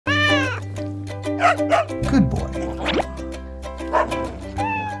Good boy.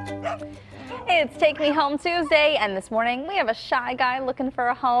 It's Take Me Home Tuesday, and this morning we have a shy guy looking for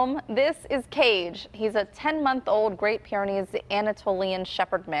a home. This is Kaje. He's a 10-month-old Great Pyrenees Anatolian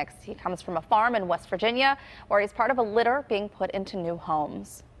Shepherd mix. He comes from a farm in West Virginia where he's part of a litter being put into new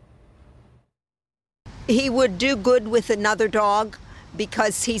homes. He would do good with another dog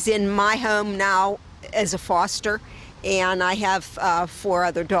because he's in my home now as a foster, and I have 4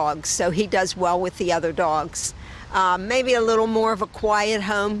 other dogs, so he does well with the other dogs. Maybe a little more of a quiet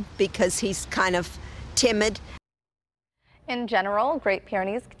home because he's kind of timid. In general, Great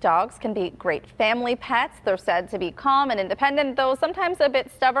Pyrenees dogs can be great family pets. They're said to be calm and independent, though sometimes a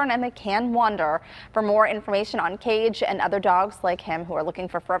bit stubborn, and they can wander. For more information on Kaje and other dogs like him who are looking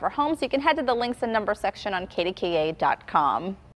for forever homes, you can head to the links and number section on KDKA.com.